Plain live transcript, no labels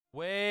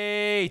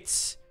Wait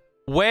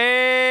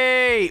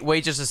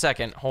just a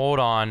second. Hold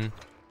on.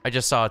 I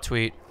just saw a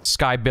tweet.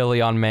 Sky Billy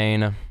on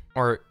main.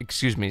 Or,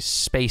 excuse me,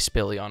 Space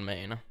Billy on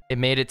main. It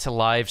made it to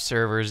live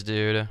servers,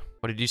 dude.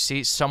 What did you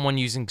see? Someone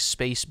using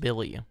Space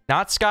Billy.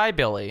 Not Sky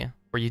Billy,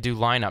 where you do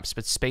lineups,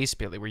 but Space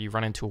Billy, where you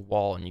run into a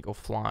wall and you go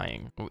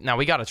flying. Now,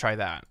 we gotta try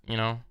that, you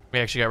know? We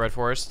actually got Red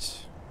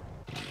Forest.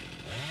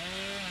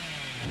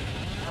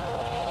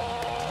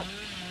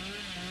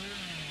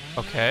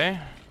 Okay.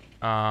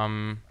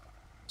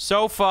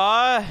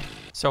 Sofa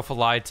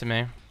lied to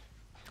me.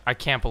 I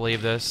can't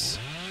believe this.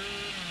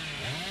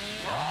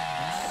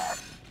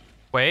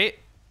 Wait.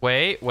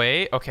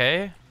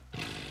 Okay.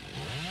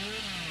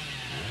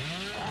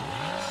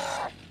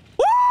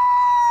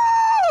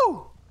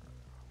 Woo!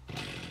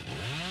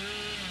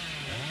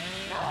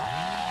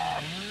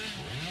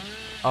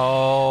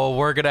 Oh,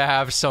 we're gonna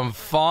have some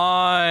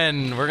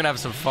fun. We're gonna have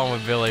some fun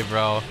with Billy,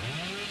 bro.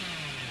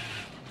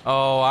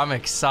 Oh, I'm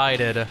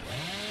excited.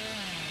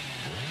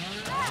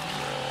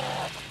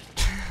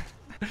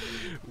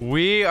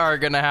 We are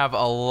gonna have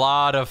a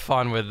lot of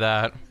fun with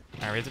that.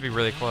 All right, we have to be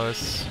really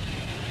close.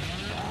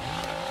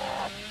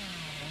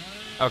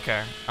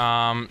 Okay,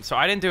 so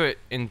I didn't do it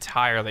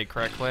entirely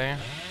correctly.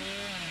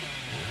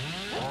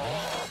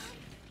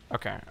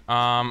 Okay,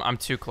 I'm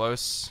too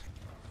close.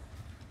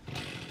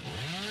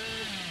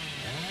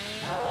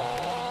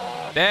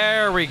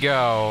 There we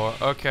go,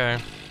 okay.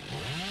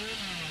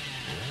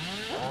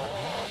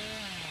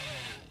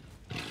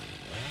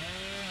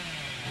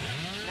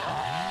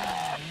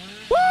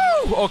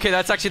 Woo! Okay,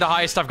 that's actually the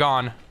highest I've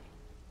gone.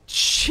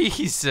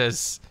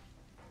 Jesus.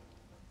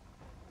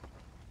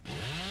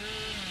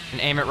 And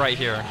aim it right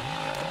here.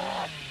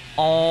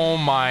 Oh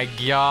my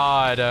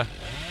god.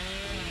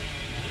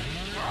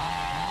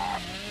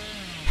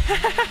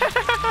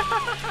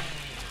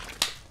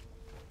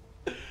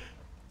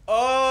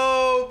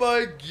 Oh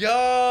my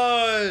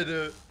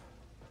god.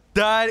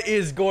 That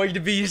is going to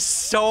be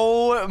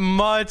so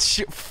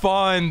much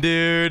fun,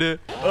 dude.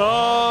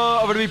 Oh,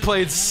 I'm gonna be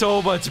playing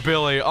so much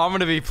Billy. I'm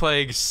gonna be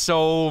playing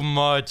so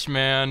much,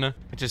 man. I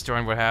just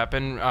joined what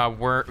happened.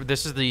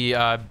 This is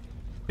the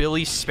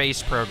Billy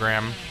Space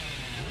Program.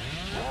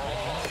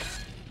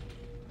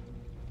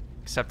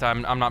 Except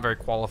I'm not very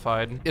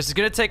qualified. This is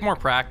gonna take more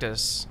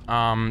practice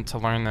to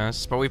learn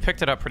this, but we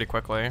picked it up pretty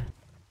quickly.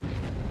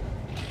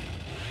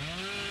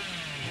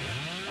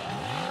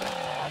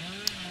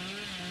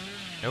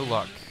 No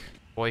luck.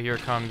 Boy, here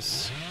it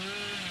comes.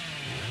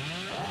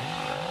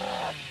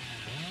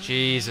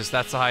 Jesus,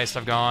 that's the highest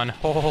I've gone.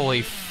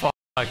 Holy fuck.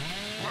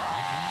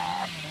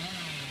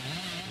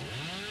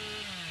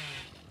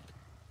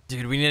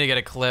 Dude, we need to get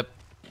a clip.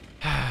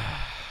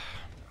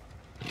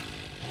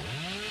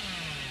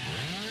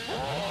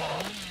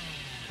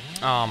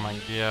 Oh my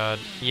god.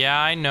 Yeah,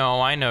 I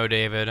know,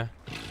 David.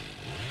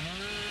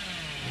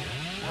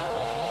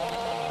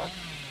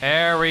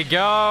 There we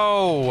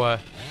go.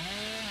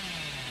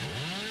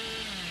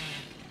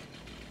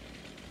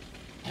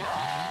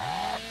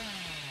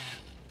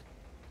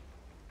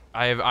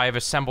 I've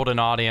assembled an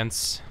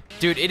audience.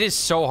 Dude, it is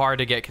so hard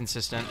to get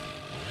consistent.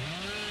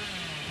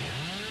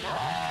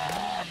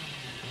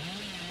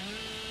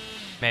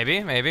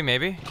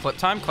 Maybe. Clip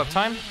time.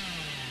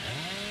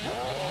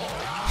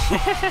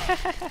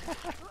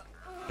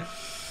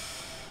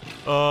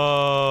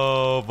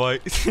 Oh, boy.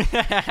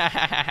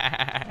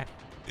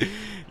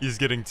 He's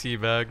getting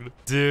teabagged.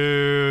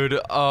 Dude,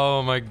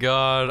 oh my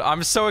god.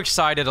 I'm so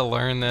excited to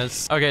learn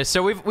this. Okay,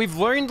 so we've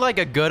learned like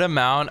a good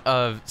amount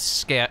of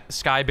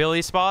Sky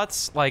Billy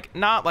spots. Like,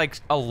 not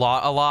like a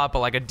lot, but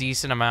like a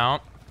decent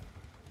amount.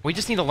 We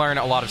just need to learn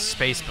a lot of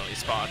Space Billy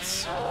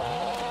spots.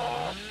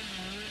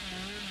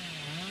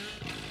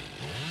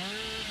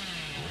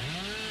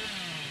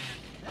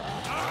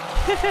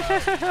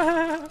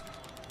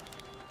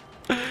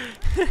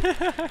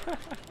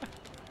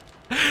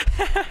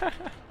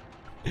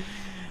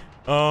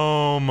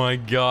 Oh my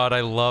god,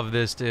 I love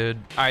this, dude.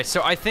 All right,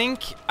 so I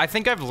think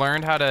I've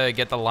learned how to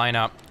get the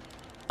lineup.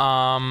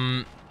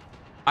 I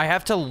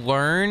have to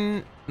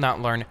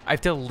I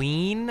have to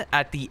lean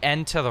at the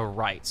end to the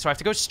right. So I have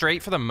to go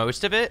straight for the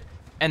most of it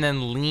and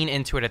then lean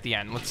into it at the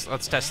end.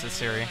 Let's test this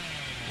theory.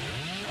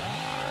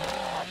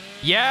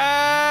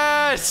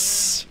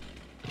 Yes!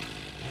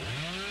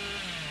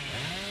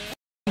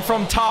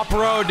 From top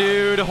row,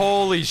 dude.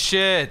 Holy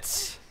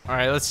shit. All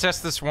right, let's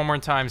test this one more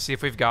time, see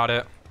if we've got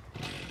it.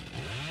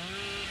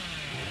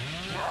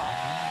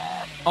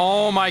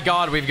 Oh my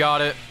god, we've got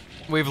it.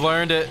 We've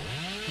learned it.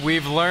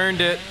 We've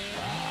learned it.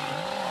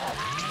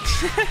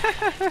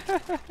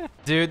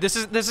 Dude, this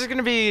is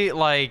gonna be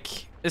like,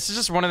 this is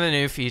just one of the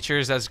new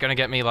features that's gonna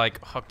get me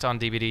like hooked on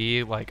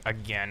DBD like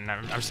again.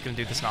 I'm just gonna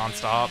do this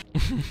nonstop.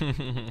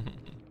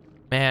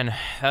 Man,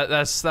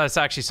 that's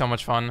actually so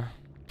much fun.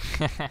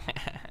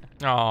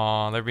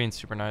 Oh, they're being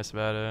super nice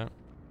about it.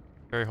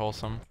 Very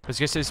wholesome.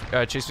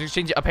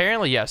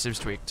 Apparently, yes, it was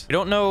tweaked. I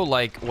don't know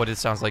like what it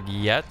sounds like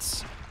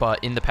yet,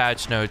 but in the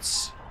patch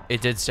notes,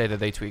 it did say that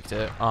they tweaked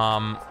it.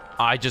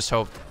 I just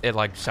hope it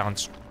like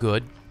sounds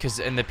good, because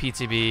in the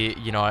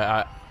PTB, you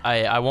know,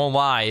 I won't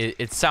lie.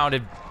 It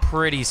sounded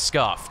pretty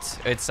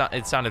scuffed. It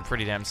sounded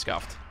pretty damn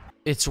scuffed.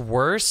 It's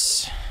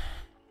worse.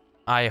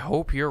 I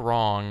hope you're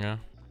wrong.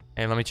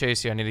 Hey, let me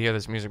chase you. I need to hear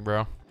this music,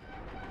 bro.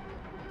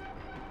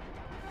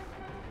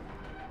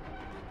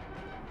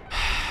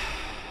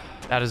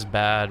 That is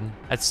bad.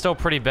 That's still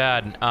pretty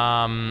bad.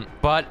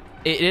 But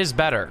it is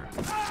better.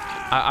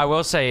 I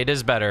will say it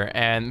is better.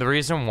 And the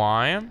reason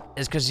why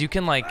is because you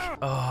can like,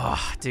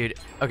 oh, dude.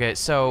 Okay,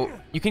 so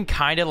you can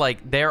kind of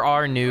like, there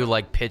are new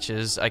like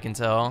pitches, I can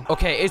tell.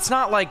 Okay, it's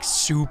not like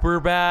super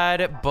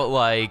bad, but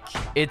like,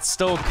 it's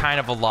still kind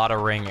of a lot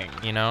of ringing,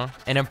 you know?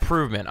 An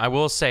improvement. I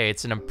will say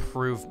it's an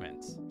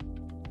improvement.